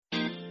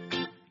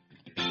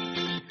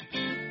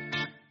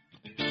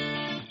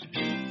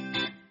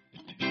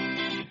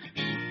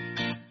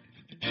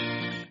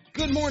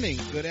Good morning,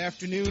 good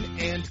afternoon,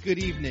 and good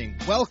evening.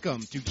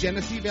 Welcome to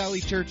Genesee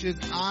Valley Church's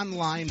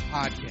online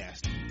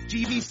podcast.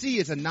 GVC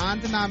is a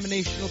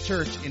non-denominational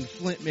church in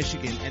Flint,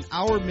 Michigan, and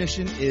our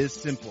mission is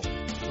simple: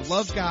 to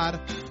love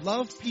God,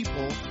 love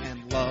people,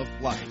 and love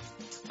life.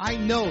 I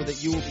know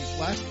that you will be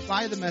blessed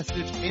by the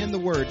message and the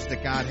words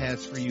that God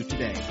has for you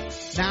today.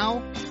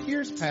 Now,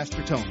 here's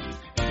Pastor Tony.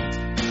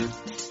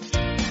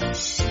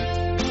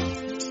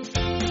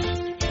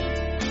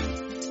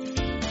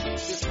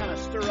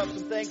 Up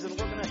some things, and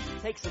we're going to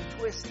take some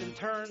twists and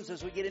turns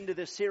as we get into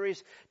this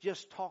series,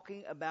 just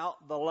talking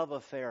about the love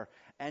affair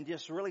and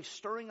just really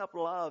stirring up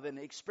love and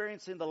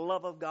experiencing the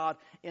love of God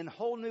in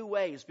whole new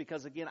ways,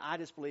 because again, I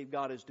just believe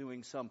God is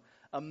doing some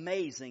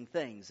amazing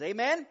things.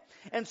 Amen?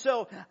 And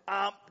so,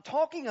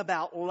 talking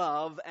about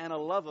love and a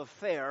love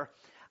affair,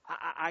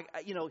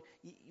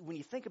 when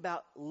you think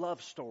about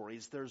love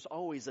stories, there's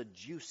always a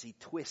juicy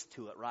twist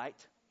to it,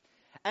 right?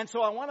 And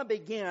so I want to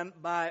begin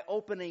by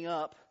opening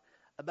up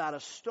about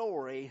a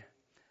story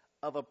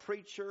of a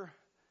preacher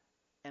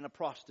and a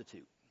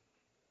prostitute.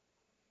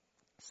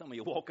 Some of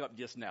you woke up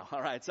just now.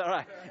 All right, it's all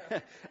right.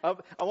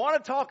 I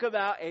want to talk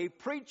about a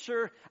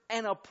preacher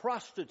and a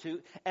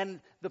prostitute. And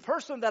the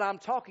person that I'm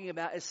talking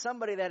about is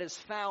somebody that is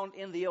found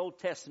in the Old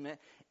Testament,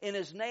 and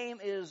his name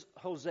is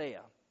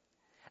Hosea.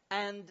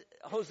 And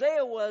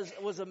Hosea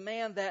was a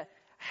man that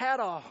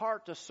had a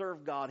heart to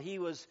serve God. He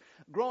was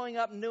growing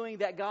up knowing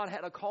that God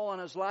had a call on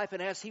his life,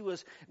 and as he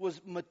was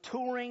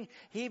maturing,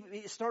 he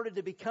started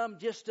to become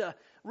just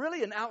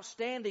really an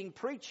outstanding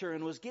preacher,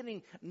 and was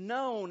getting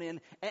known,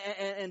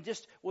 and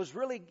just was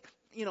really,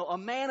 a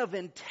man of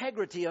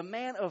integrity, a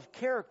man of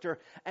character,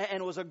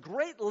 and was a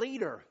great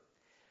leader.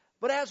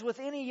 But as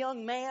with any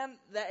young man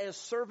that is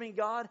serving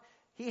God,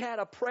 he had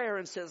a prayer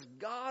and says,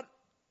 God,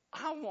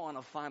 I want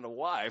to find a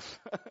wife.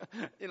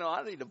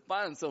 I need to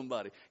find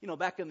somebody.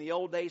 Back in the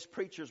old days,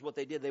 preachers, what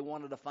they did, they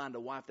wanted to find a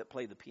wife that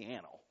played the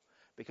piano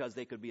because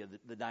they could be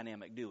the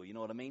dynamic duo. You know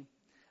what I mean?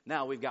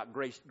 Now we've got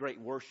great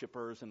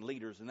worshipers and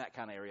leaders in that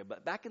kind of area.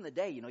 But back in the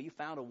day, you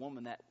found a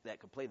woman that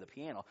could play the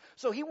piano.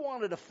 So he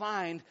wanted to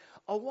find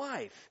a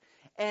wife.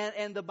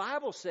 And the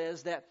Bible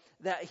says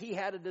that he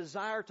had a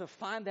desire to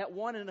find that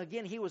one. And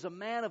again, he was a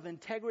man of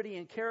integrity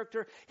and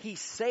character. He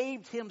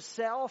saved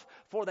himself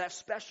for that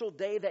special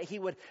day that he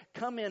would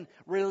come in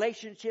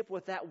relationship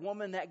with that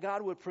woman, that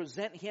God would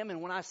present him.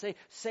 And when I say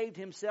saved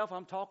himself,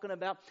 I'm talking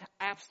about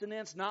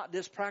abstinence, not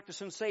just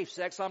practicing safe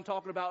sex. I'm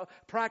talking about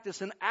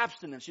practicing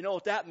abstinence. You know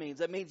what that means?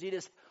 That means you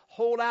just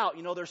hold out.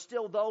 There's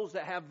still those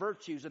that have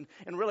virtues. And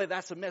really,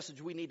 that's a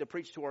message we need to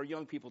preach to our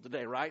young people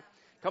today, right?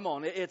 Come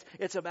on,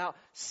 it's about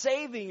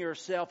saving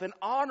yourself and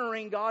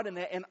honoring God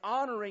and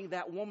honoring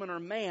that woman or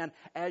man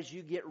as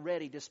you get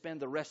ready to spend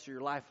the rest of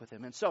your life with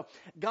Him. And so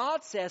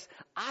God says,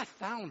 I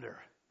found her.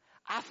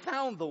 I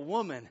found the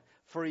woman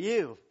for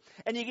you.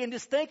 And you can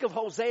just think of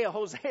Hosea.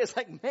 Hosea's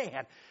like,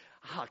 man,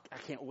 I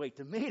can't wait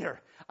to meet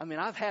her. I mean,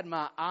 I've had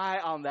my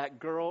eye on that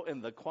girl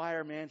in the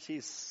choir, man.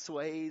 She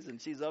sways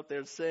and she's up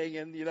there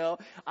singing,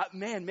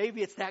 Man,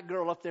 maybe it's that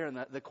girl up there in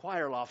the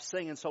choir loft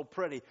singing so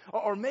pretty.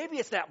 Or maybe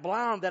it's that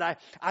blonde that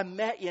I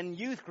met in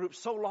youth group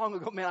so long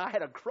ago. Man, I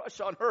had a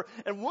crush on her.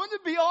 And wouldn't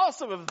it be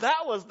awesome if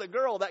that was the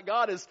girl that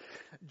God has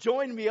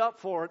joined me up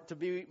for to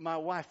be my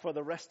wife for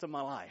the rest of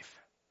my life?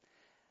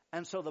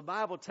 And so the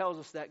Bible tells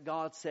us that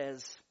God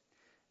says,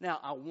 now,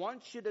 I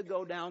want you to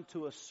go down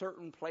to a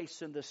certain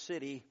place in the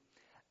city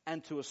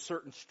and to a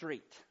certain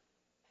street.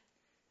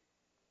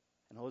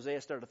 And Hosea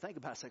started to think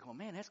about it. It's like, oh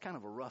man, that's kind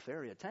of a rough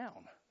area of town.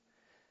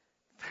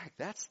 In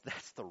fact,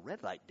 that's the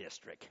red light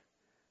district.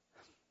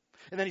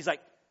 And then he's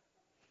like,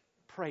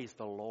 praise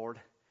the Lord.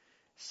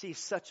 She's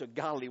such a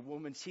godly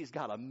woman. She's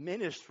got a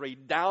ministry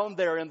down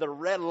there in the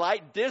red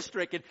light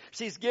district, and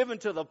she's given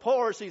to the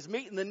poor. She's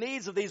meeting the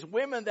needs of these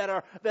women that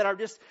are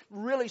just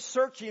really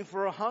searching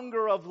for a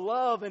hunger of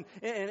love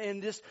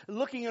and just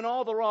looking in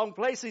all the wrong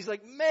places. He's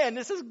like, man,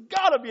 this has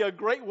got to be a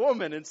great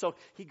woman. And so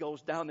he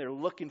goes down there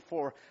looking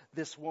for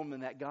this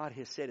woman that God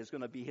has said is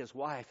going to be his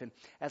wife. And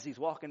as he's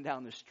walking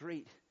down the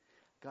street,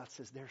 God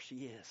says, there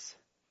she is.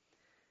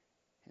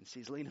 And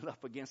she's leaning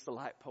up against the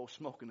light post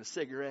smoking a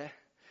cigarette.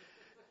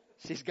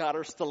 She's got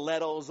her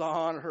stilettos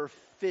on, her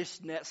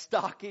fishnet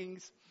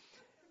stockings.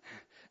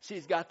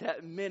 She's got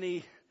that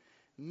mini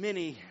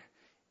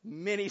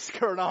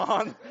skirt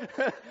on.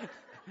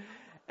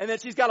 And then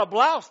she's got a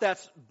blouse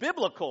that's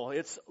biblical.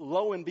 It's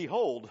lo and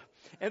behold.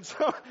 And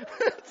so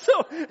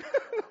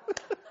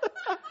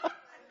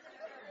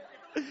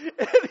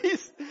and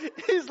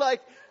he's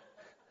like,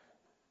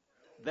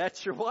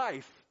 that's your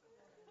wife.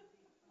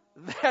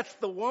 That's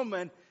the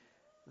woman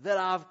that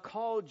I've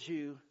called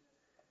you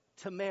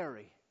to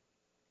marry.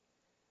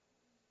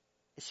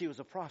 She was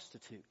a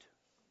prostitute.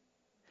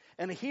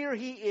 And here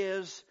he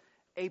is,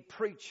 a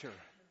preacher.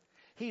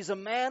 He's a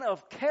man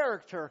of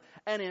character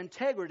and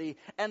integrity.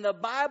 And the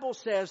Bible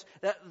says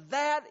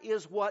that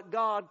is what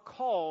God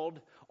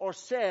called or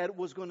said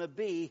was going to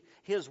be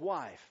his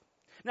wife.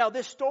 Now,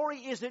 this story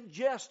isn't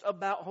just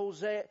about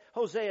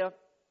Hosea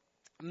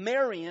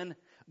marrying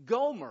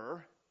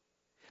Gomer.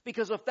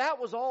 Because if that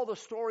was all the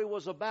story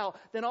was about,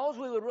 then all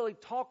we would really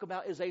talk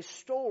about is a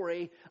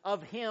story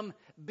of him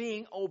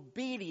being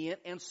obedient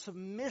and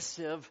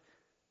submissive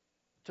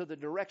to the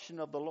direction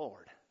of the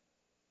Lord.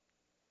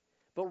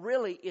 But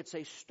really, it's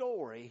a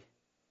story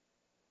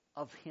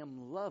of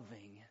him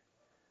loving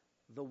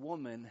the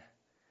woman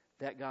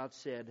that God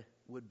said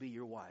would be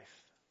your wife.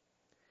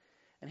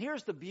 And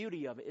here's the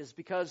beauty of it, is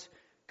because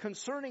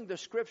concerning the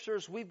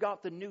Scriptures, we've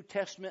got the New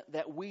Testament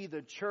that we,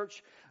 the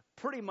church,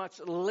 pretty much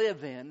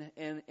live in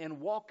and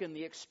walk in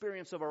the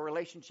experience of our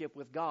relationship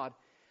with God.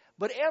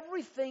 But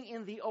everything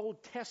in the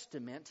Old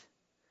Testament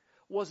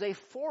was a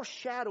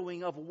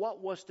foreshadowing of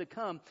what was to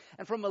come.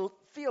 And from a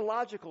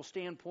theological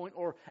standpoint,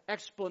 or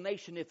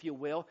explanation, if you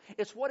will,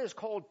 it's what is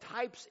called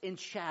types and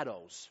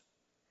shadows.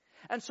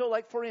 And so,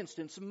 like, for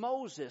instance,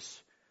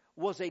 Moses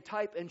was a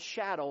type and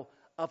shadow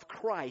of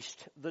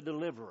Christ, the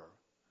deliverer.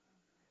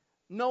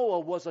 Noah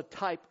was a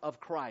type of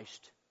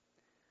Christ.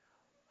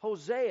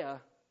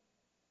 Hosea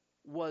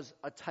was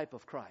a type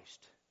of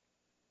Christ.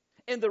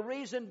 And the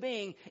reason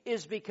being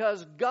is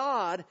because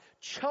God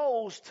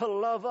chose to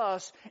love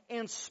us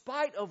in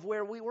spite of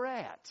where we were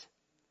at.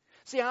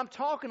 See, I'm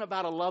talking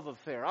about a love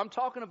affair. I'm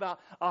talking about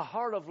a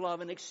heart of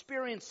love and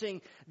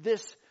experiencing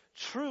this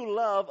true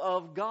love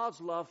of God's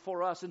love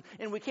for us.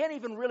 And we can't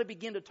even really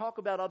begin to talk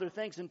about other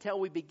things until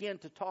we begin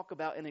to talk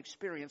about and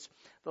experience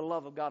the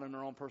love of God in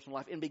our own personal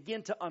life and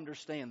begin to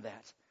understand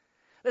that.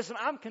 Listen,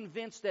 I'm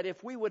convinced that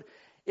if we would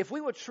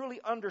truly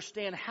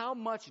understand how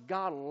much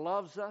God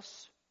loves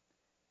us,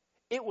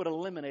 it would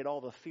eliminate all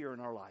the fear in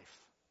our life.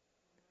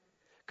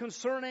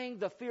 Concerning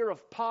the fear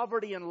of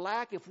poverty and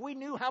lack, if we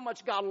knew how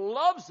much God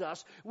loves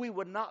us, we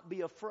would not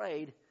be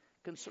afraid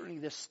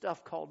concerning this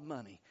stuff called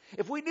money.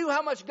 If we knew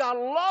how much God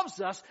loves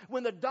us,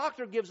 when the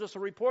doctor gives us a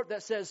report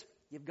that says,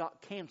 you've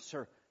got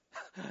cancer.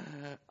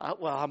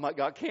 I might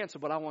got cancer,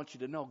 but I want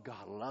you to know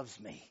God loves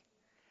me.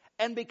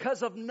 And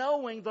because of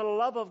knowing the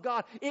love of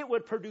God, it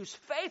would produce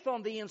faith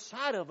on the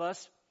inside of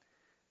us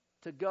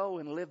to go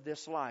and live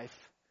this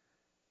life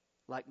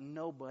like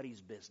nobody's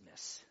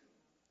business.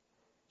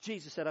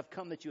 Jesus said, I've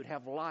come that you would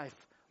have life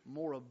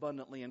more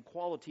abundantly in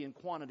quality and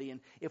quantity.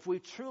 And if we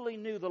truly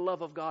knew the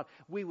love of God,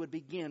 we would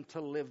begin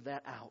to live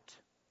that out.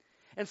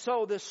 And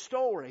so this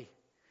story,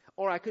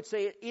 or I could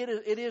say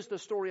it is the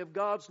story of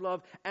God's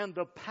love and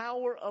the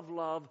power of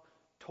love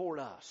toward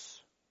us.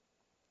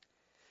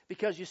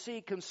 Because you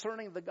see,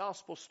 concerning the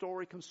gospel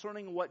story,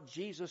 concerning what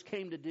Jesus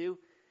came to do,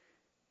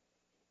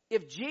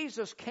 if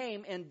Jesus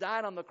came and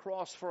died on the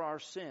cross for our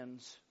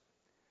sins,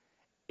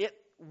 it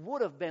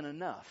would have been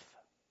enough.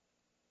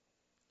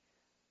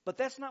 But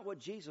that's not what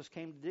Jesus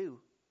came to do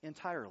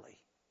entirely.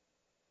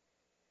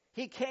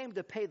 He came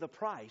to pay the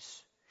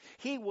price.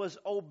 He was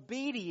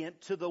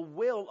obedient to the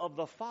will of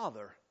the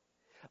Father.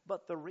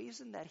 But the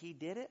reason that he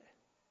did it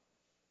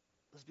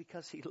was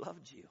because he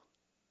loved you.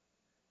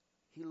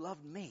 He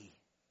loved me.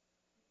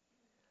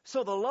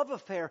 So the love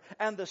affair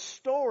and the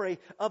story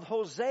of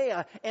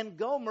Hosea and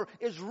Gomer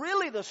is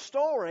really the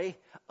story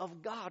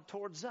of God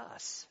towards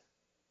us.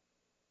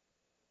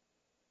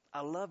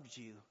 I loved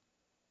you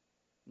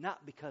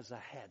not because I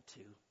had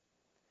to.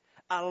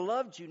 I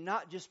loved you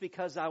not just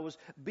because I was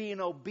being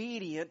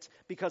obedient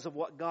because of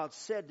what God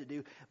said to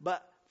do,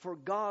 but for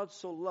God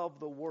so loved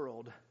the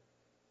world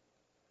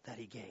that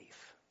he gave.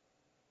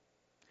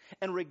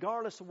 And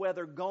regardless of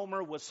whether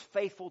Gomer was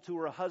faithful to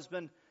her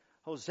husband,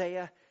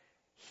 Hosea,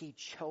 he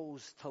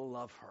chose to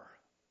love her.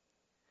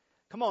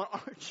 Come on,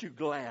 aren't you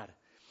glad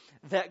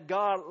that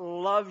God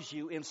loves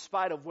you in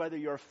spite of whether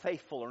you're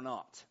faithful or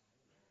not?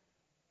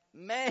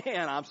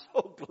 Man,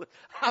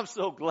 I'm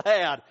so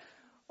glad.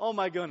 Oh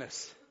my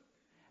goodness.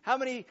 How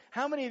many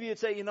of you would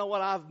say, you know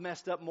what, I've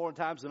messed up more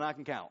times than I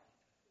can count?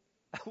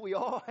 We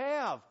all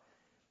have.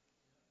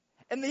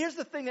 And here's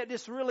the thing that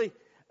this really,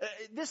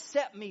 this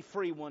set me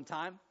free one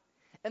time.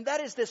 And that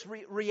is this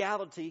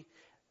reality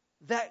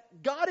that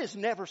God is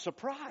never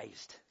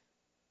surprised.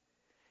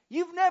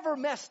 You've never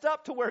messed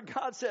up to where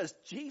God says,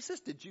 Jesus,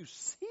 did you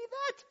see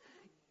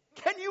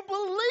that? Can you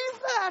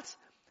believe that?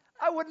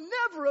 I would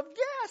never have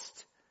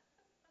guessed.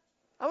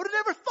 I would have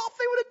never thought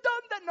they would have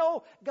done that.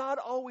 No, God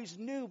always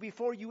knew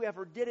before you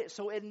ever did it,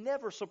 so it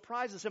never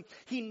surprises him.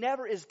 He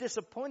never is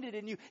disappointed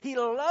in you. He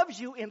loves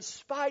you in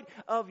spite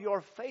of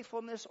your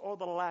faithfulness or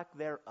the lack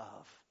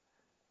thereof.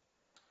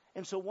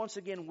 And so once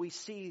again, we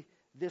see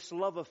this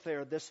love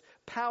affair, this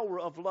power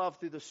of love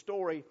through the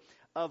story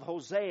of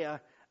Hosea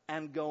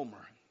and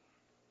Gomer.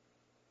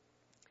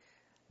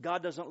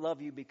 God doesn't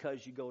love you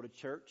because you go to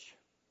church.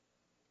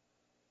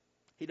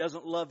 He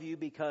doesn't love you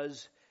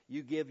because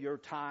you give your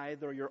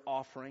tithe or your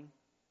offering.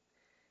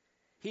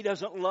 He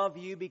doesn't love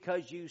you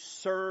because you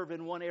serve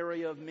in one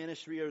area of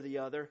ministry or the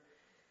other.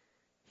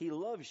 He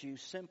loves you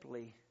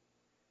simply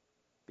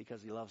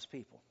because he loves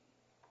people.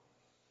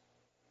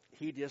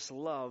 He just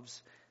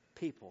loves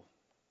people.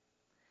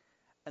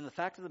 And the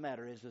fact of the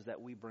matter is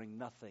that we bring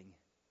nothing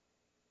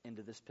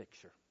into this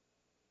picture.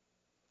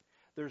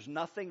 There's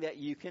nothing that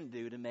you can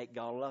do to make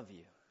God love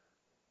you.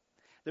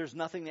 There's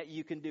nothing that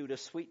you can do to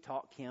sweet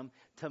talk him,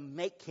 to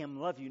make him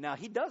love you. Now,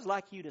 he does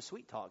like you to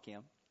sweet talk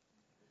him.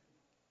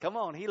 Come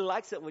on, he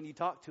likes it when you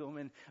talk to him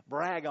and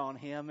brag on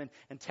him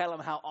and tell him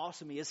how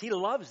awesome he is. He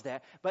loves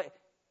that, but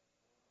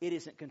it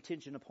isn't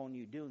contingent upon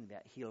you doing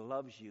that. He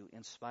loves you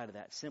in spite of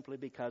that, simply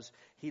because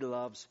he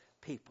loves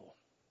people.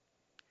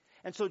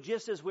 And so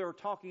just as we were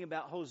talking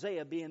about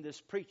Hosea being this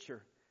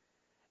preacher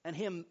and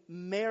him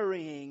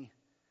marrying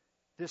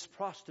this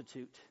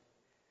prostitute,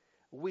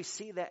 we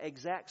see that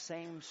exact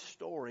same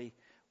story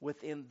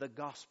within the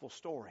gospel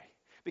story.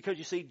 Because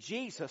you see,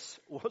 Jesus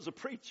was a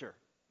preacher.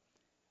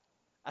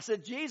 I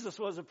said Jesus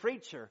was a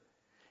preacher.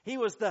 He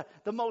was the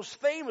most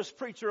famous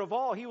preacher of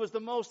all. He was the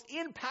most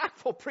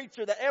impactful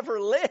preacher that ever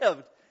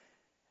lived.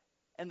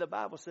 And the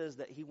Bible says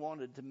that he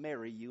wanted to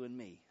marry you and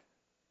me.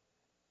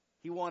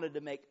 He wanted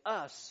to make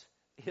us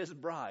his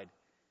bride,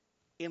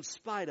 in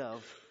spite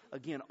of,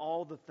 again,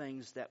 all the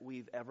things that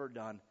we've ever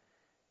done.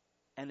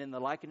 And in the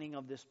likening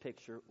of this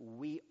picture,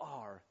 we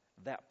are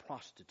that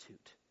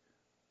prostitute.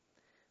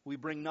 We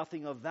bring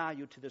nothing of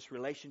value to this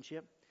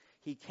relationship.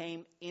 He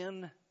came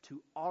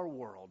into our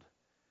world,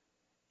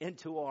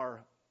 into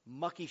our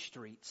mucky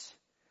streets,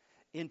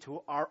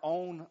 into our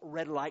own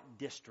red light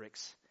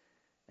districts,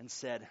 and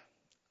said,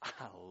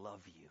 I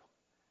love you,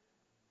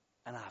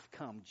 and I've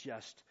come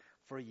just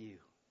for you.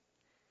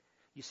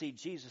 You see,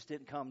 Jesus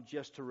didn't come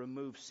just to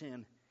remove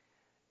sin.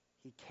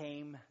 He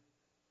came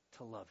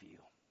to love you.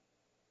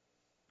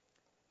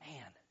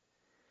 Man,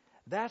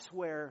 that's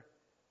where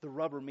the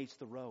rubber meets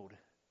the road.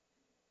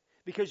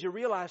 Because you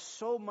realize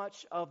so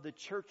much of the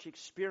church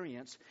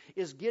experience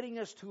is getting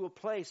us to a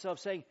place of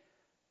saying,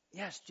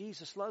 yes,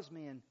 Jesus loves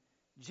me and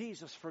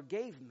Jesus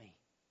forgave me.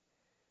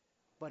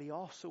 But he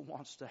also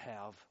wants to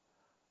have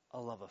a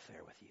love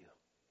affair with you.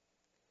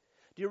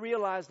 Do you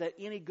realize that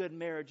any good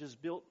marriage is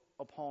built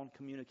upon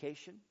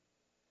communication?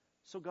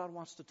 So God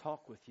wants to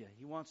talk with you.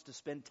 He wants to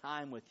spend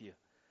time with you,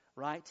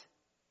 right?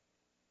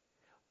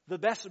 The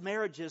best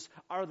marriages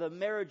are the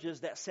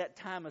marriages that set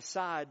time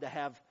aside to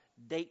have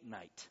date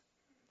night.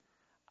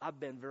 I've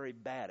been very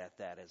bad at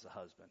that as a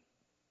husband.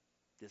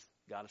 Just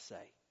got to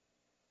say.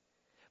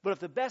 But if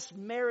the best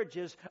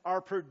marriages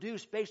are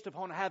produced based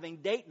upon having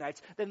date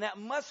nights, then that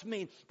must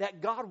mean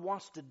that God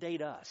wants to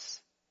date us.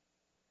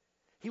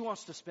 He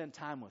wants to spend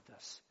time with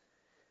us.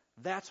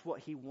 That's what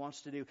he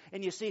wants to do.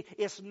 And you see,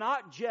 it's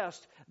not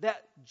just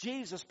that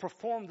Jesus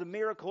performed the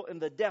miracle in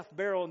the death,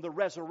 burial, and the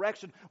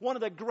resurrection. One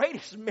of the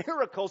greatest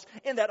miracles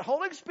in that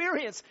whole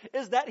experience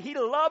is that he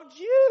loved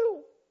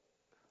you.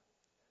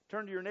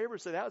 Turn to your neighbor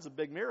and say, that was a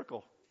big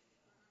miracle.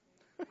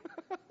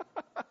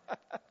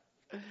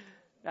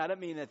 Now, I don't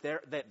mean that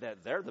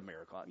they're the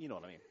miracle. You know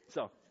what I mean.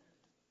 So,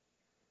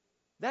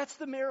 that's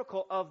the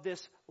miracle of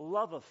this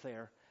love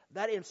affair,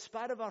 that in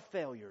spite of our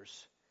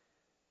failures,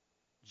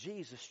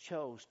 Jesus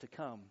chose to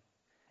come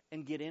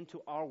and get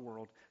into our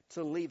world,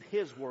 to leave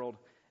his world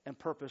and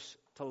purpose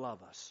to love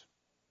us.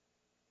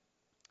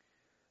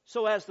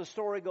 So as the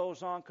story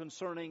goes on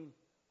concerning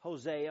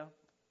Hosea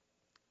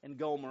and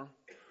Gomer,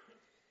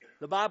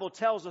 the Bible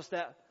tells us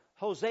that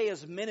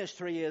Hosea's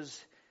ministry is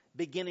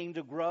beginning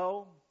to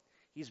grow.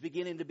 He's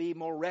beginning to be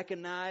more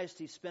recognized.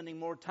 He's spending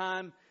more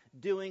time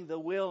doing the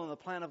will and the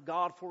plan of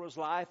God for his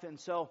life. And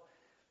so,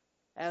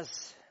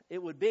 as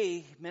it would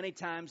be, many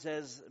times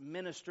as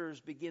ministers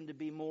begin to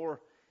be more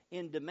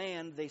in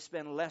demand, they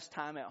spend less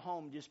time at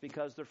home just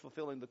because they're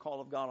fulfilling the call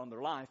of God on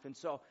their life. And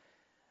so,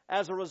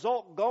 as a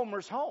result,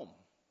 Gomer's home.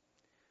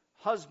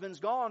 Husband's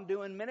gone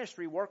doing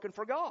ministry, working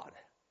for God.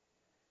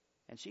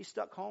 And she's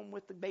stuck home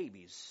with the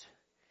babies.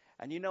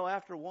 And you know,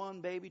 after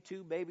one baby,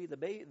 two baby,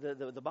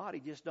 the body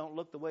just don't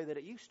look the way that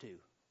it used to.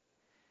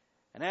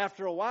 And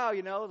after a while,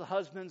 you know, the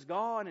husband's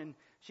gone and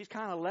she's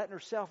kind of letting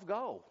herself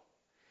go.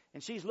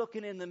 And she's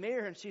looking in the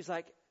mirror and she's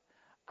like,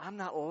 I'm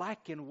not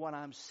liking what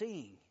I'm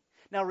seeing.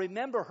 Now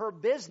remember, her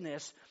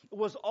business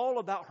was all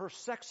about her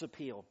sex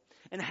appeal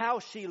and how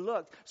she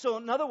looked. So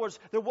in other words,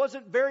 there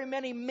wasn't very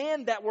many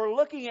men that were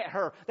looking at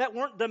her, that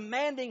weren't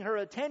demanding her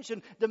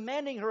attention,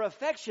 demanding her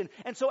affection.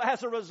 And so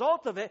as a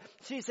result of it,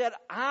 she said,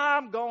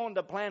 I'm going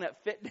to Planet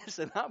Fitness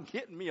and I'm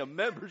getting me a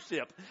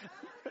membership.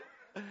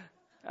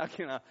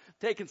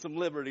 Taking some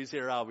liberties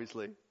here,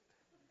 obviously.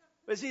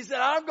 But she said,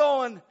 I'm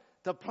going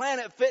to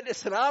Planet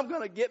Fitness and I'm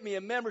going to get me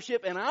a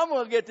membership and I'm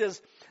going to get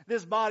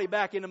this body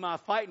back into my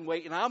fighting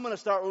weight and I'm going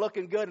to start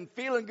looking good and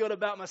feeling good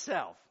about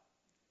myself.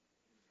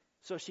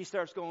 So she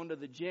starts going to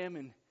the gym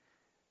and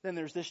then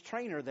there's this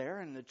trainer there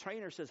and the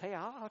trainer says, hey,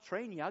 I'll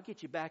train you. I'll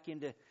get you back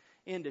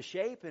into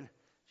shape. And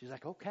she's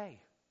like, okay.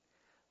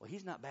 Well,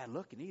 he's not bad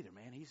looking either,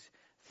 man. He's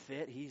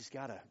fit. He's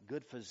got a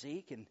good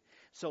physique. And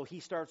so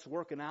he starts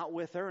working out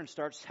with her and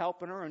starts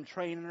helping her and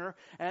training her.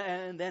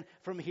 And then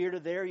from here to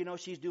there, you know,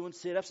 she's doing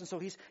sit-ups. And so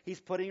he's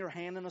putting her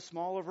hand in the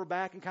small of her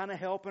back and kind of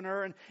helping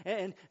her.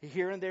 And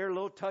here and there,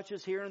 little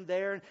touches here and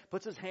there. And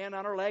puts his hand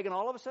on her leg. And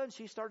all of a sudden,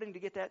 she's starting to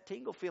get that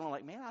tingle feeling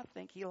like, man, I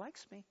think he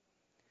likes me.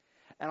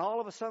 And all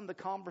of a sudden, the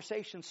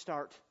conversations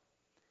start.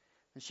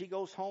 And she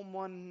goes home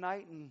one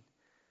night and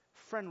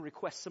friend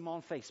requests him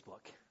on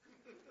Facebook.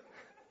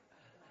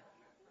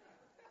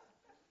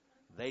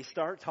 they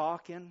start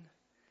talking.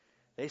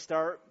 They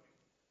start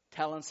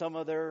telling some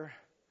of their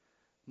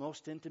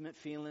most intimate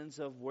feelings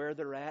of where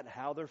they're at,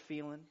 how they're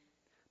feeling,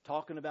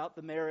 talking about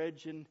the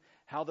marriage and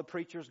how the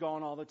preacher's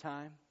gone all the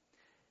time.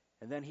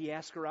 And then he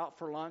asks her out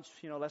for lunch.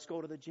 Let's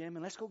go to the gym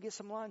and let's go get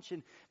some lunch.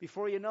 And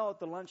before you know it,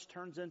 the lunch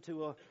turns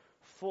into a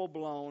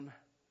full-blown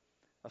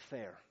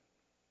affair.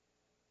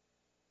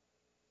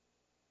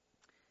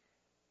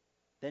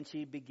 Then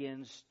she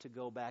begins to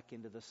go back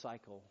into the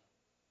cycle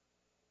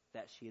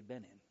that she had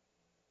been in.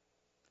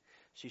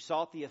 She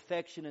sought the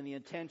affection and the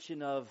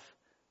attention of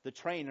the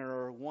trainer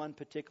or one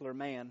particular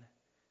man,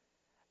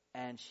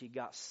 and she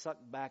got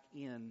sucked back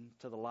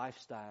into the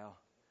lifestyle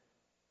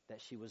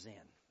that she was in.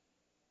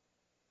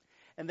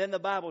 And then the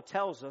Bible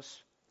tells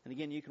us, and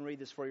again you can read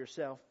this for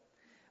yourself,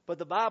 but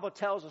the Bible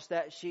tells us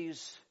that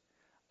she's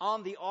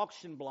on the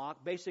auction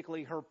block.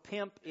 Basically her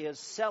pimp is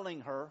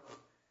selling her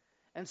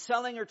and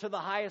selling her to the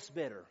highest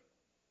bidder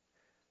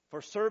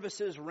for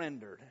services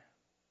rendered.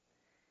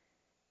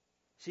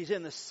 She's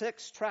in the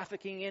sex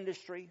trafficking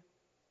industry.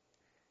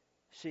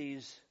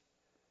 She's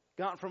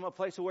gone from a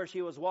place where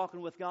she was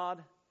walking with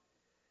God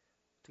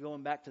to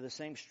going back to the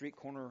same street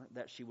corner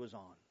that she was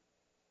on.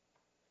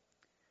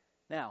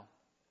 Now,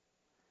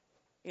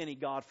 any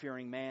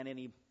God-fearing man,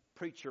 any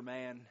preacher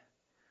man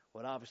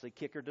would obviously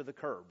kick her to the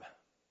curb.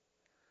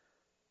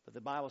 But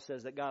the Bible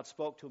says that God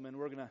spoke to him, and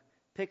we're going to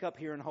pick up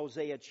here in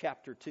Hosea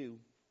chapter 2.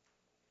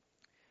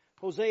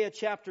 Hosea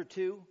chapter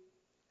 2,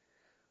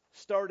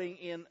 starting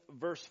in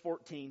verse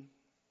 14.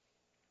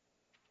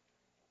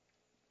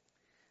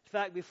 In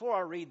fact, before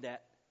I read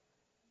that,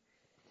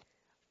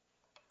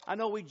 I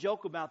know we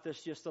joke about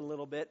this just a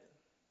little bit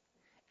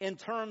in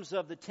terms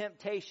of the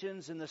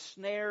temptations and the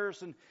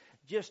snares and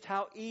just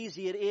how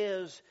easy it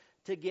is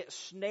to get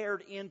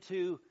snared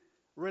into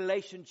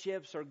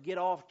relationships or get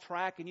off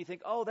track, and you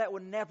think, oh, that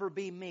would never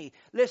be me.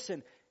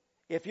 Listen,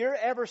 if you're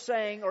ever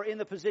saying or in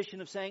the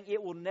position of saying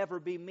it will never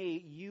be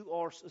me, you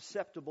are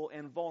susceptible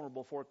and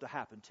vulnerable for it to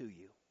happen to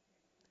you.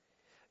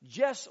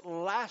 Just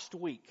last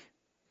week,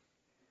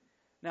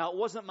 now it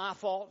wasn't my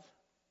fault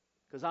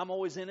because I'm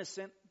always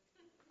innocent,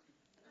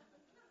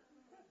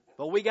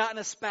 but we got in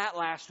a spat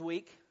last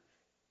week.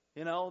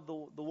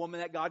 The woman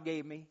that God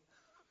gave me.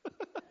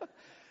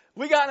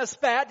 We got in a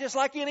spat just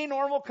like any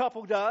normal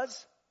couple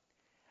does.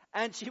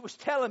 And she was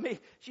telling me,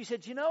 she said,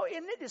 isn't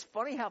it just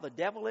funny how the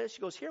devil is?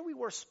 She goes, here we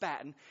were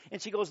spatting.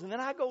 And she goes, and then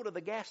I go to the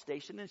gas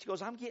station, and she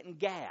goes, I'm getting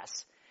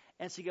gas.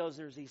 And she goes,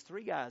 there's these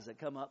three guys that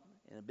come up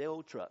in a big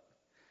old truck.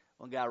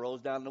 One guy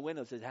rolls down the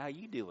window and says, how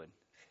you doing?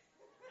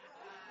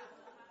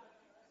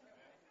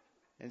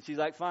 And she's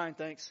like, fine,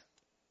 thanks.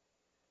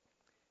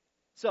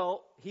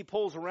 So he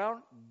pulls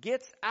around,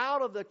 gets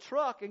out of the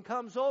truck, and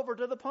comes over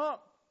to the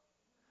pump.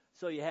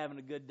 So you having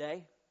a good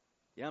day?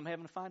 Yeah, I'm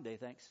having a fine day,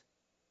 thanks.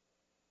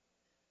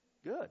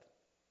 Good.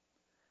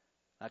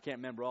 I can't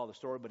remember all the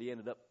story, but he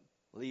ended up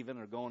leaving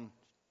or going.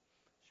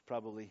 She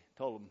probably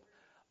told him,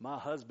 my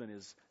husband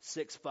is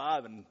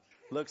 6'5" and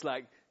looks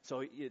like,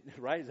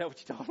 right? Is that what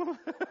you told him?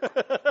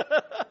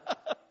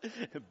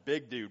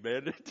 Big dude,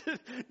 man.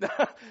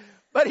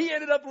 But he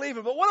ended up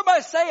leaving. But what am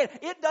I saying?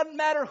 It doesn't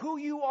matter who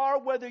you are,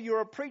 whether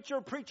you're a preacher,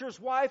 preacher's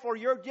wife, or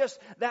you're just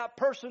that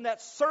person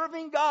that's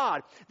serving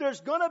God. There's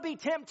going to be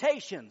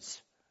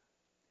temptations.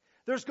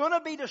 There's going to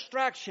be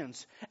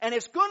distractions. And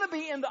it's going to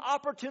be in the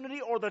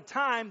opportunity or the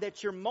time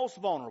that you're most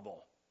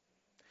vulnerable.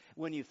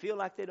 When you feel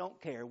like they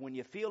don't care. When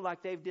you feel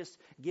like they've just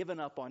given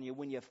up on you.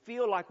 When you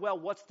feel like, well,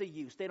 what's the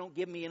use? They don't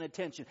give me any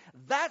attention.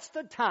 That's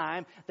the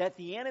time that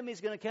the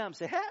enemy's going to come and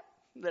say,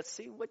 let's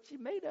see what you're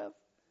made of.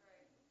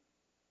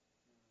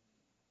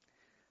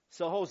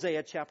 So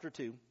Hosea chapter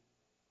 2,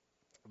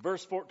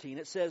 verse 14,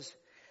 it says,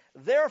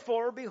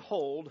 therefore,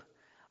 behold,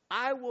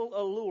 I will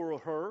allure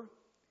her.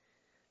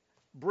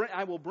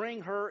 I will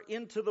bring her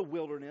into the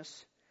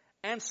wilderness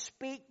and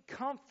speak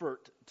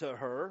comfort to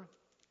her.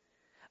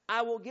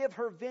 I will give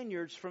her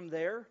vineyards from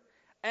there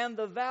and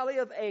the valley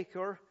of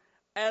Achor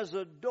as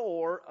a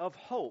door of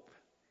hope.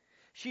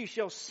 She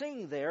shall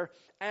sing there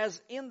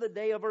as in the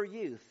day of her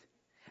youth,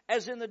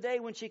 as in the day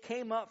when she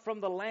came up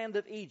from the land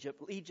of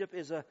Egypt. Egypt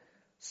is a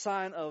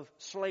sign of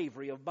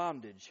slavery, of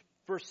bondage.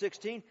 Verse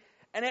 16,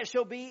 and it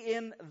shall be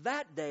in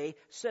that day,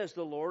 says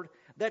the Lord,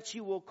 that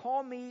you will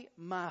call me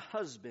my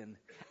husband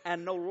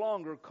and no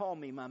longer call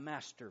me my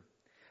master.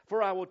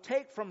 For I will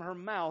take from her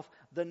mouth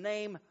the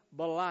name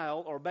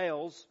Belial or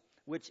Baals,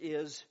 which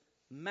is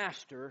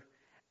master,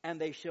 and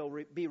they shall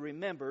be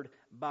remembered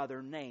by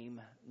their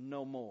name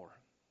no more.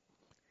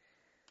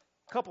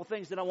 A couple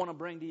things that I want to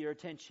bring to your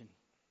attention.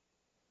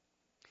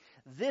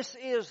 This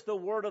is the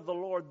word of the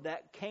Lord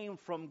that came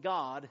from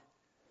God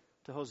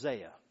to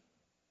Hosea.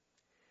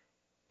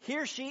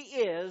 Here she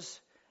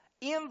is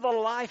in the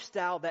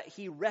lifestyle that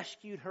he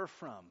rescued her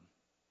from.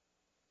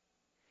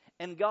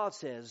 And God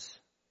says,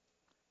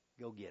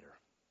 go get her.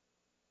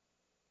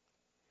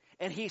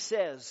 And he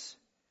says,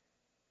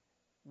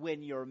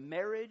 when your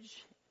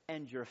marriage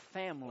and your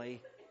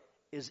family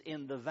is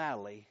in the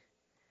valley,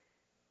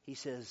 he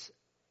says,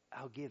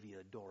 I'll give you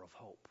a door of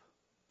hope.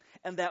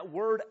 And that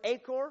word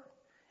Achor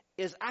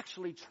is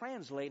actually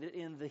translated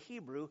in the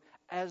Hebrew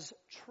as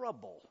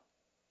trouble.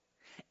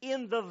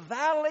 In the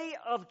valley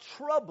of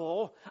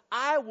trouble,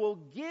 I will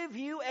give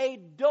you a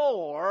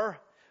door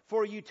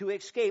for you to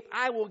escape.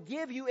 I will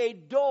give you a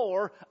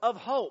door of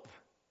hope.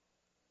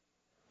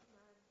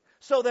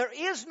 So there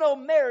is no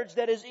marriage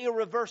that is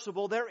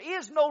irreversible. There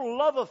is no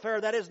love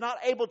affair that is not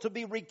able to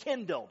be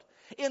rekindled.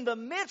 In the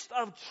midst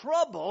of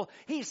trouble,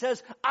 he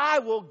says, I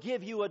will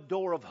give you a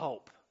door of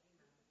hope.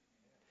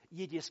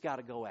 You just got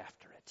to go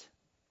after it.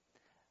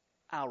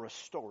 I'll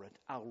restore it.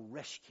 I'll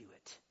rescue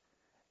it.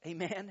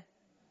 Amen?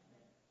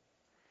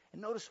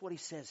 And notice what he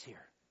says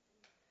here.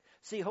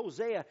 See,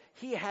 Hosea,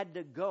 he had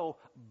to go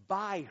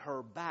buy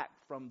her back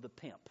from the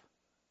pimp.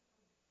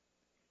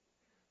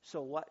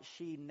 So what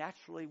she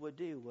naturally would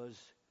do was,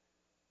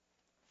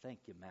 thank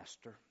you,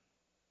 Master.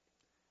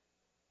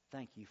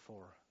 Thank you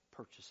for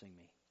purchasing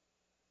me.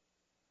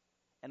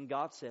 And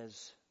God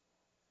says,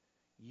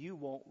 you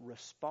won't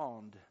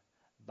respond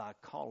by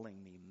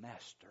calling me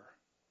Master.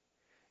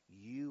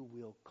 You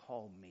will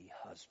call me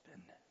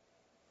husband.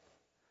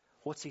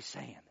 What's he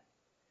saying?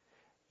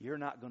 You're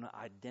not going to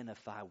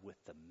identify with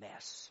the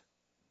mess.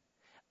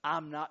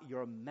 I'm not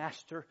your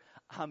master.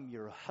 I'm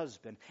your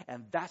husband.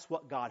 And that's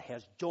what God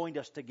has joined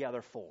us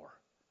together for.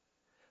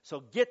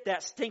 So get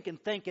that stinking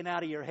thinking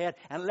out of your head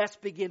and let's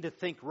begin to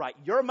think right.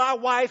 You're my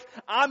wife.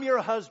 I'm your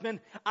husband.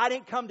 I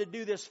didn't come to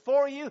do this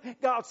for you.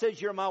 God says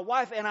you're my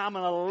wife and I'm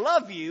going to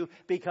love you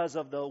because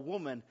of the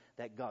woman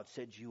that God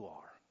said you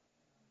are.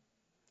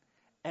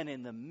 And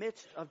in the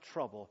midst of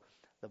trouble,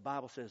 the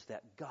Bible says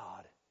that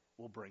God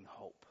will bring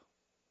hope.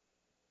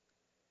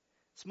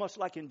 It's much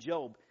like in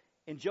Job.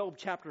 In Job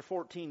chapter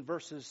 14,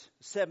 verses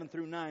 7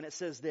 through 9, it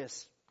says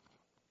this,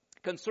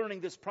 concerning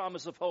this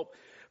promise of hope.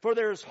 For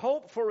there is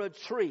hope for a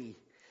tree.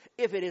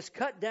 If it is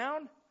cut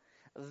down,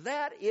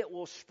 that it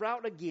will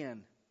sprout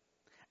again.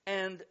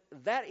 And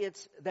that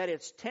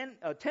its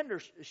tender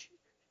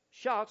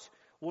shoots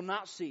will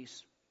not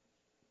cease.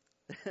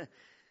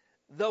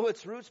 Though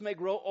its roots may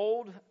grow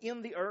old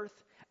in the earth,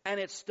 and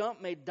its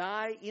stump may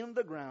die in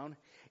the ground,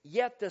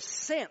 yet the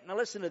scent, now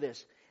listen to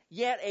this,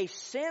 yet a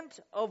scent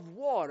of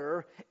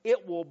water,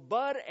 it will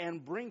bud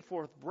and bring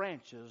forth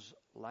branches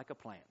like a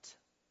plant.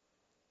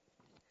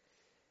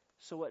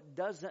 So it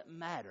doesn't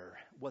matter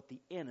what the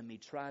enemy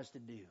tries to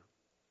do.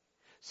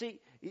 See,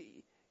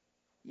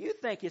 you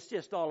think it's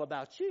just all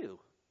about you.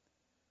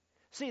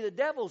 See, the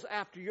devil's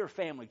after your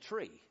family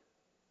tree.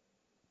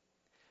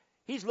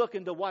 He's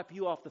looking to wipe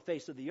you off the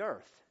face of the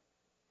earth.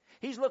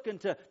 He's looking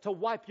to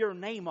wipe your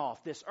name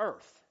off this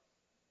earth.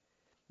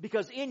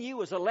 Because in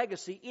you is a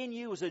legacy, in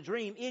you is a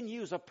dream, in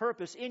you is a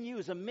purpose, in you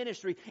is a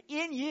ministry,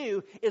 in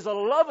you is a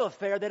love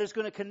affair that is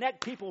going to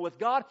connect people with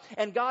God.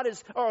 And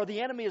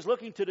the enemy is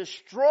looking to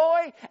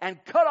destroy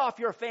and cut off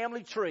your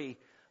family tree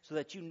so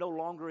that you no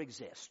longer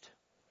exist.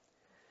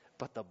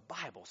 But the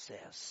Bible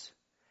says,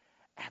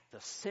 at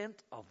the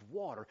scent of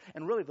water,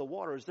 and really the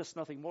water is just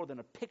nothing more than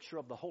a picture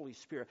of the Holy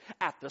Spirit.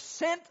 At the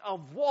scent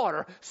of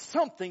water,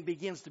 something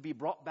begins to be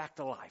brought back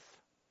to life.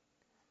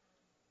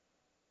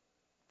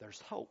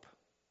 There's hope.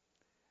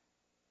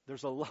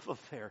 There's a love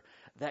affair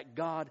that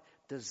God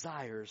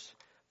desires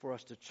for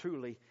us to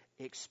truly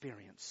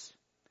experience.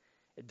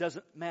 It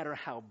doesn't matter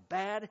how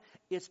bad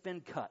it's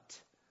been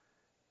cut.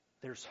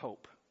 There's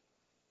hope.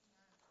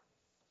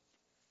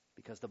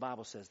 Because the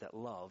Bible says that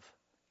love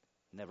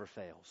never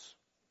fails.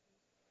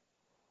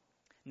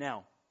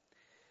 Now,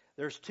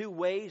 there's two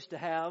ways to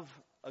have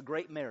a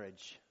great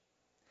marriage.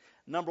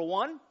 Number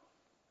one,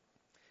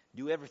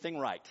 do everything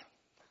right.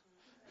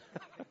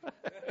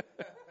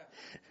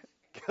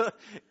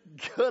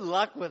 Good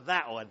luck with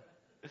that one.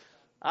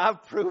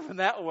 I've proven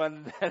that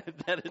one that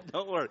it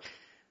don't work.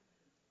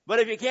 But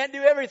if you can't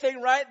do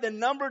everything right, then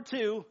number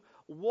two,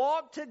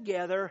 walk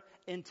together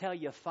until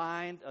you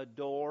find a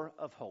door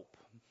of hope.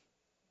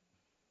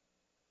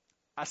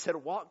 I said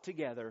walk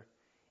together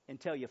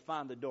until you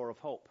find the door of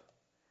hope.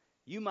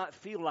 You might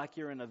feel like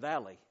you're in a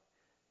valley,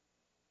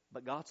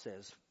 but God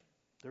says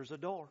there's a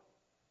door.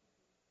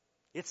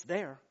 It's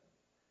there.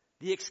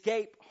 The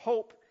escape,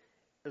 hope,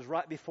 is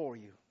right before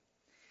you.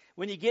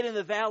 When you get in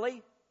the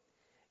valley,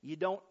 you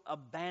don't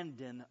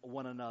abandon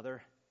one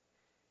another.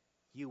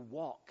 You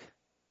walk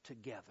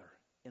together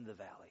in the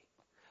valley.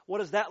 What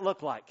does that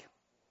look like?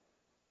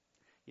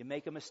 You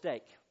make a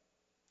mistake.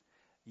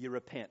 You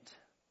repent.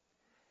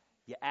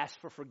 You ask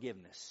for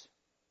forgiveness.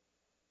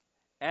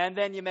 And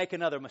then you make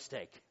another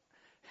mistake.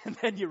 And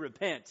then you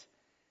repent.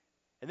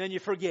 And then you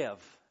forgive.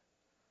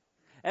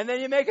 And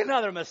then you make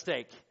another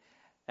mistake.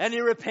 And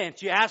you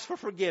repent. You ask for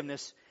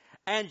forgiveness.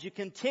 And you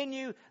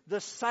continue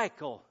the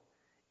cycle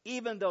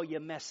even though you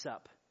mess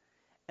up.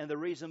 And the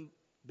reason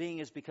being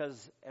is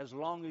because as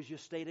long as you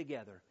stay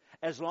together,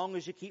 as long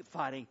as you keep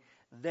fighting,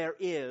 there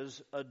is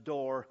a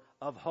door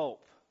of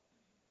hope.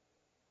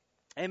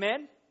 Amen?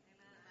 Amen.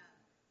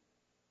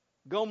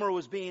 Gomer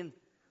was being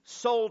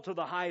sold to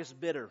the highest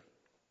bidder.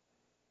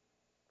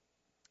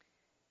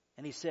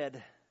 And he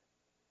said,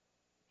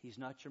 he's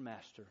not your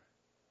master.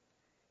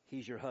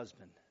 He's your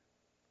husband.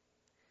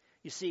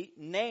 You see,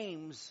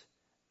 names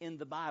in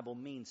the Bible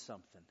means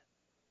something.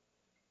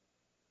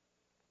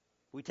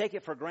 We take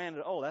it for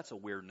granted. Oh, that's a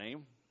weird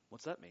name.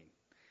 What's that mean?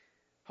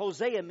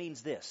 Hosea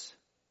means this: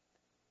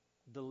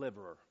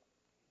 deliverer.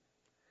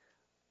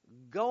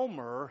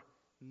 Gomer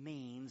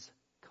means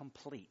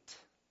complete.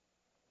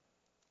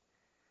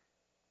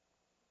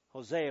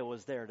 Hosea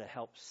was there to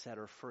help set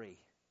her free.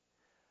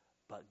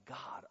 But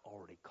God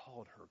already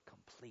called her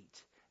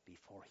complete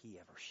before he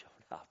ever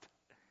showed up.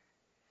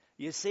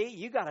 You see,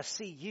 you got to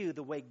see you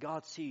the way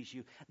God sees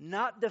you,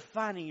 not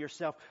defining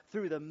yourself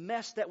through the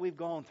mess that we've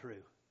gone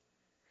through.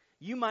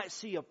 You might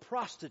see a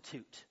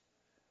prostitute.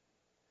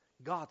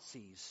 God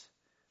sees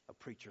a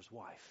preacher's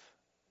wife.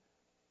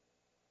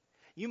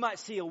 You might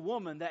see a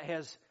woman that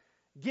has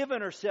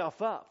given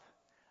herself up.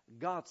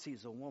 God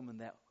sees a woman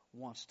that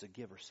wants to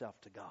give herself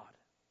to God.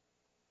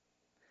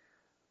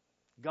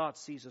 God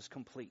sees us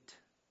complete.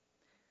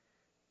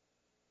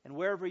 And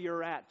wherever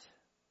you're at,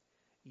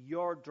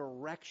 your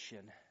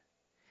direction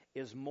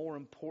is more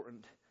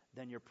important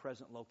than your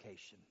present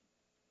location.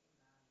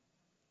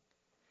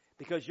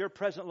 Because your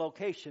present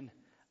location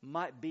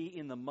might be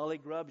in the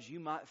mully grubs. You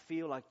might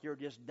feel like you're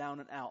just down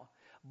and out.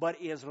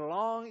 But as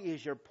long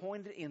as you're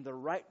pointed in the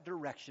right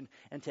direction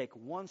and take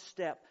one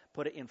step,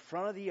 put it in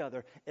front of the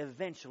other,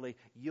 eventually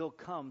you'll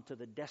come to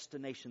the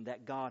destination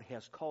that God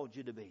has called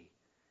you to be.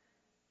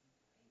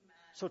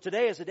 So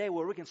today is a day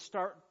where we can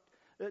start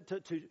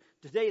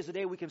today is the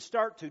day we can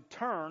start to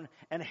turn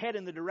and head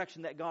in the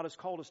direction that God has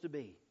called us to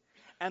be.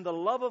 And the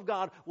love of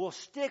God will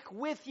stick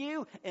with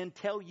you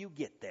until you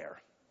get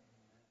there.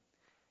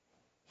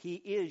 He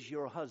is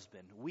your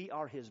husband. We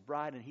are his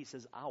bride, and he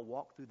says, I'll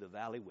walk through the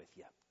valley with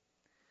you.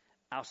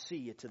 I'll see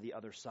you to the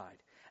other side.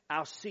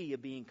 I'll see you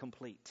being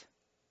complete.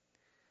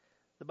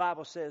 The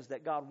Bible says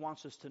that God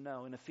wants us to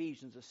know. In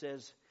Ephesians it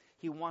says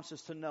he wants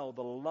us to know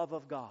the love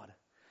of God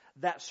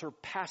that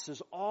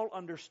surpasses all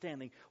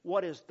understanding.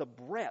 What is the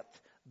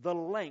breadth, the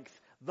length,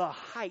 the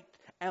height,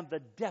 and the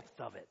depth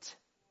of it?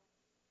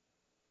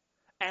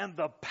 And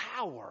the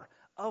power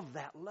of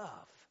that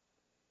love.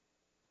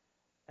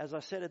 As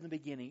I said in the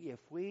beginning, if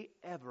we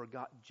ever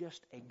got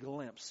just a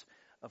glimpse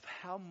of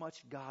how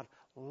much God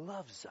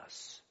loves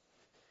us,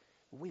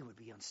 we would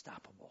be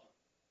unstoppable.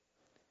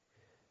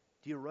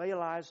 Do you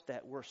realize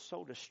that we're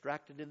so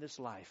distracted in this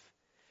life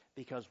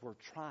because we're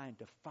trying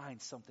to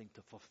find something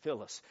to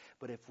fulfill us?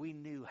 But if we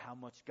knew how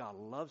much God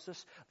loves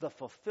us, the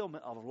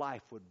fulfillment of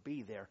life would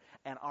be there,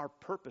 and our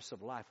purpose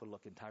of life would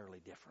look entirely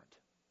different.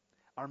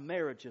 Our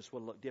marriages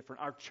will look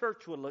different. Our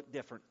church will look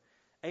different.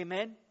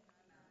 Amen?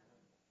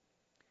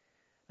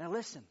 Now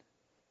listen,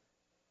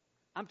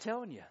 I'm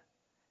telling you,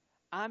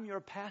 I'm your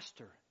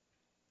pastor.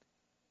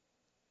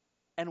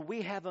 And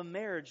we have a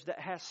marriage that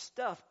has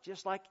stuff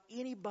just like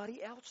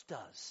anybody else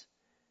does.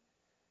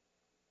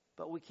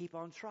 But we keep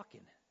on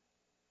trucking.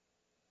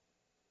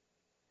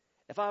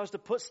 If I was to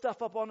put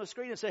stuff up on the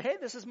screen and say, hey,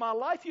 this is my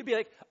life, you'd be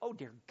like, oh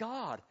dear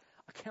God,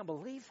 I can't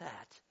believe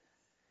that.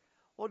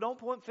 Well, don't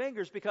point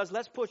fingers, because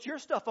let's put your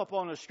stuff up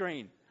on the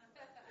screen.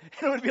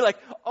 And it would be like,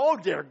 oh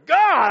dear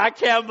God, I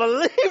can't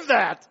believe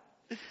that.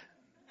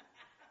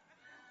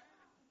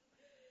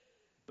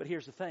 But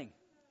here's the thing.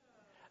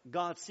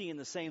 God's seeing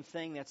the same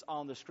thing that's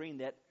on the screen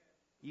that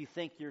you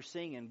think you're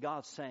seeing, and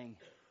God's saying,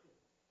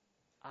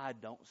 I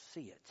don't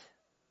see it.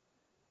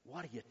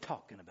 What are you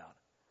talking about?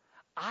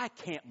 I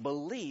can't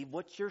believe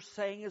what you're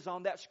saying is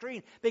on that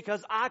screen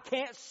because I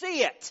can't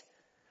see it.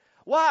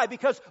 Why?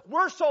 Because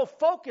we're so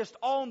focused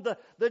on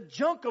the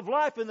junk of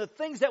life and the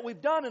things that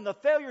we've done and the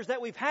failures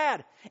that we've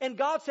had. And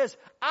God says,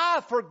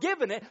 I've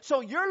forgiven it. So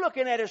you're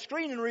looking at a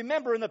screen and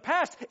remember in the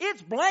past,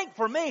 it's blank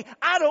for me.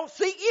 I don't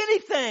see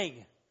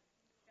anything.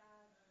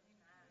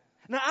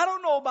 Now, I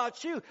don't know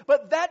about you,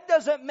 but that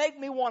doesn't make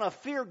me want to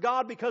fear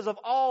God because of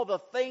all the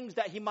things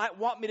that he might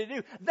want me to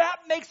do. That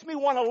makes me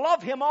want to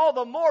love him all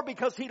the more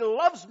because he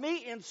loves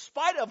me in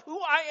spite of who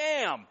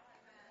I am.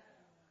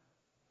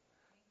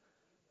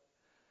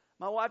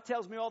 My wife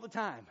tells me all the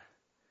time,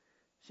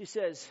 she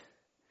says,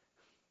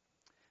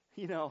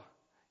 you know,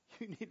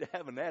 you need to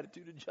have an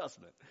attitude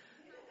adjustment.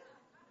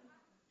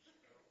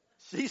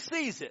 She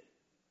sees it.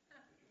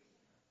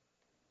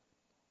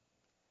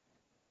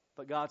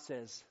 But God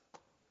says,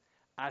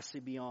 I see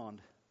beyond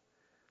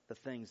the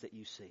things that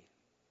you see.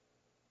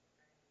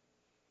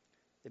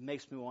 It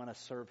makes me want to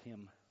serve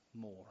him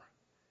more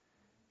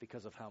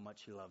because of how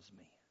much he loves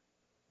me.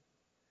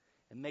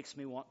 It makes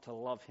me want to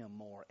love him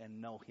more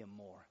and know him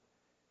more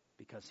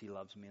because he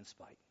loves me in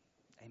spite.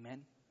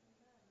 Amen?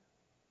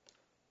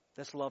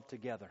 Let's love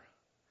together.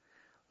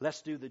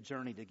 Let's do the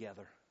journey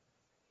together.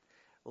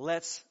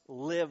 Let's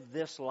live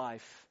this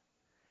life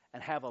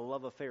and have a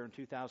love affair in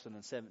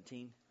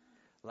 2017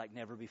 like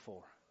never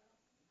before.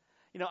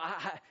 You know,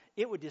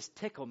 it would just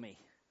tickle me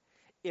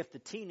if the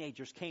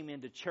teenagers came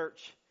into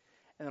church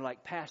and they're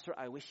like, Pastor,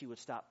 I wish you would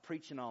stop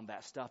preaching on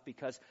that stuff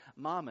because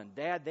Mom and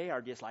Dad, they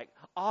are just like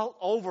all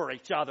over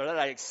each other. They're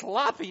like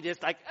sloppy,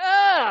 just like,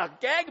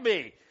 gag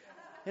me.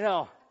 You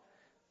know,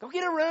 go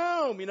get a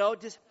room, you know,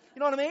 just, you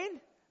know what I mean?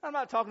 I'm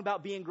not talking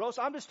about being gross.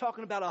 I'm just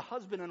talking about a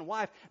husband and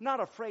wife not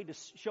afraid to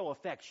show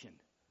affection.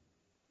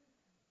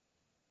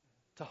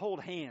 to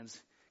hold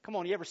hands. Come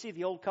on, you ever see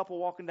the old couple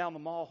walking down the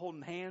mall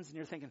holding hands and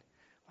you're thinking,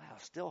 wow,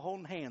 still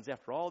holding hands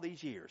after all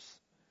these years.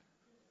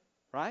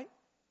 Right?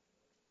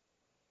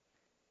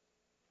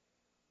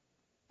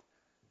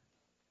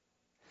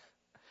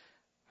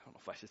 I don't know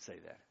if I should say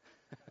that.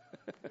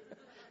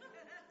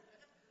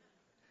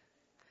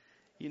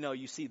 You know,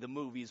 you see the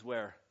movies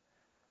where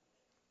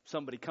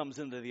somebody comes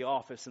into the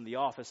office and the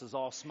office is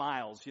all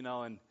smiles, you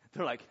know, and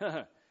they're like,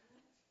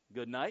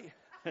 good night.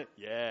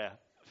 Yeah.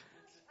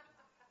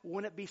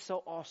 Wouldn't it be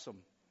so awesome?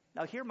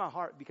 Now hear my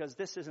heart, because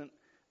this isn't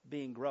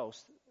being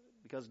gross,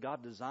 because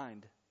God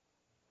designed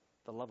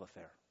the love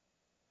affair.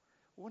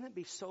 Wouldn't it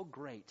be so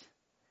great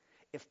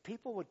if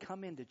people would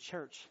come into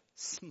church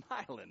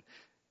smiling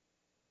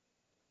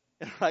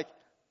and you're like,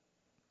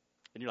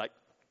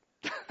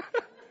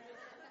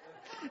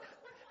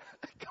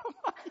 come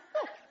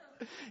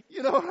on,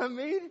 you know what I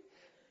mean?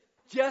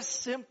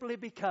 Just simply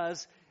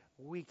because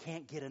we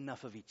can't get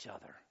enough of each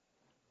other.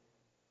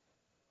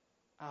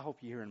 I hope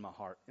you're hearing my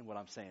heart and what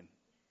I'm saying.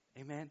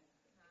 Amen?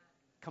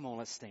 Come on,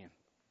 let's stand.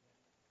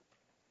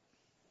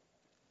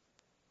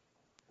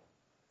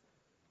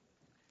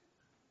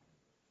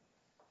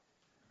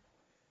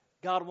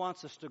 God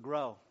wants us to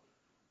grow.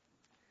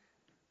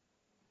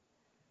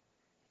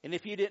 And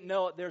if you didn't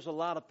know it, there's a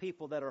lot of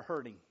people that are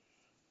hurting.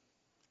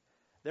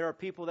 There are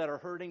people that are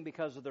hurting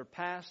because of their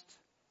past,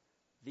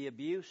 the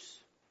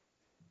abuse,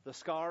 the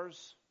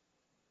scars.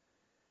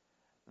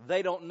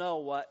 They don't know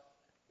what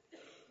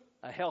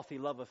a healthy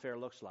love affair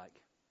looks like.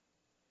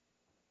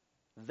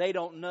 They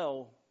don't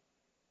know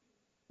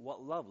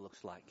what love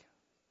looks like.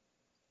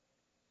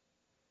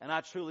 And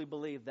I truly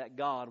believe that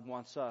God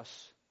wants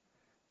us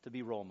to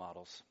be role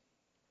models.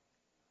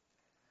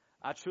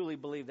 I truly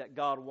believe that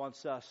God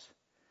wants us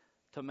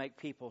to make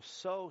people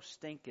so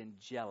stinking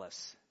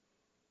jealous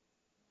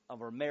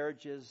of our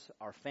marriages,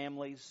 our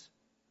families.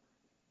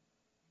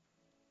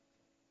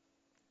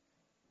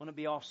 Wouldn't it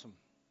be awesome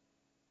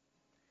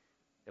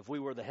if we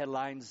were the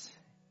headlines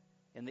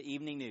in the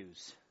evening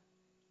news?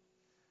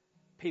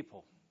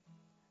 People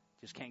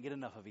just can't get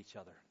enough of each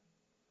other.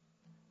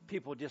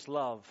 People just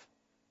love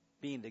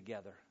being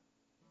together.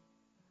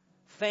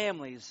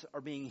 Families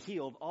are being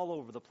healed all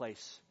over the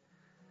place,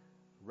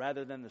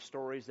 rather than the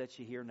stories that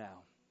you hear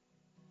now.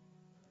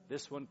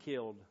 This one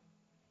killed.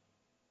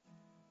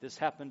 This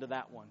happened to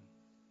that one.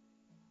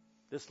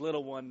 This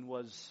little one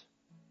was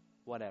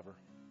whatever.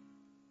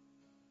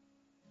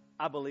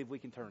 I believe we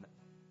can turn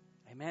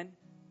it. Amen?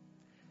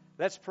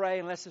 Let's pray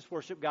and let's just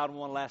worship God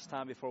one last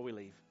time before we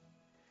leave.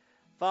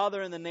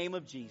 Father, in the name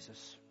of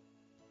Jesus,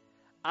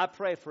 I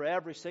pray for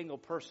every single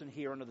person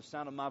here under the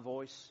sound of my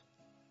voice.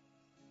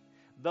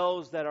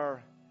 Those that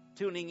are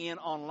tuning in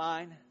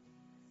online.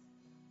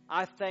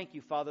 I thank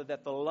you, Father,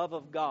 that the love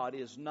of God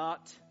is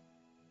not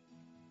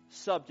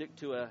subject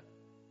to a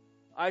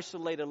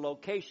isolated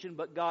location,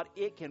 but God,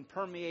 it can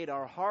permeate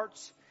our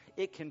hearts.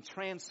 It can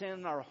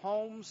transcend our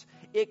homes.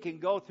 It can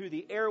go through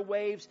the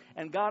airwaves.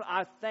 And God,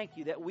 I thank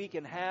you that we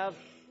can have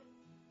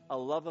a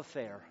love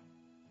affair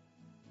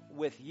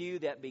with you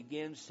that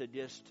begins to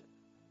just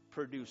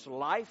produce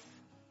life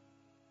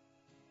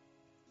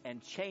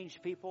and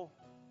change people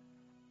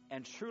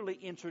and truly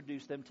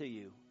introduce them to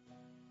you.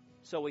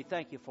 So we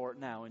thank you for it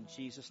now in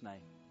Jesus'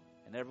 name.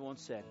 And everyone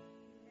said,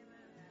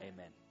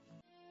 Amen.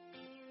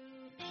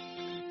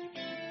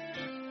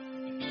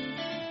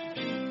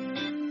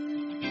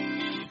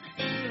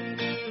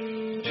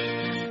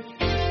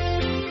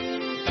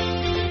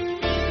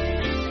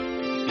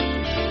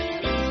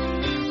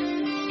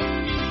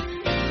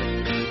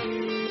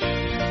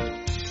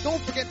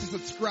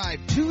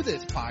 Subscribe to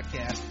this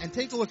podcast and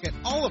take a look at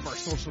all of our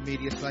social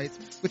media sites,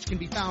 which can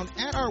be found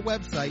at our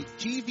website,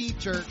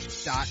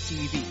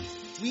 gvchurch.tv.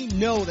 We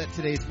know that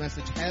today's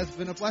message has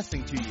been a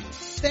blessing to you.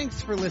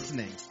 Thanks for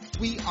listening.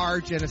 We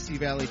are Genesee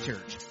Valley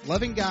Church,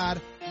 loving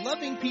God,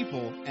 loving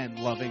people, and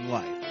loving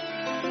life.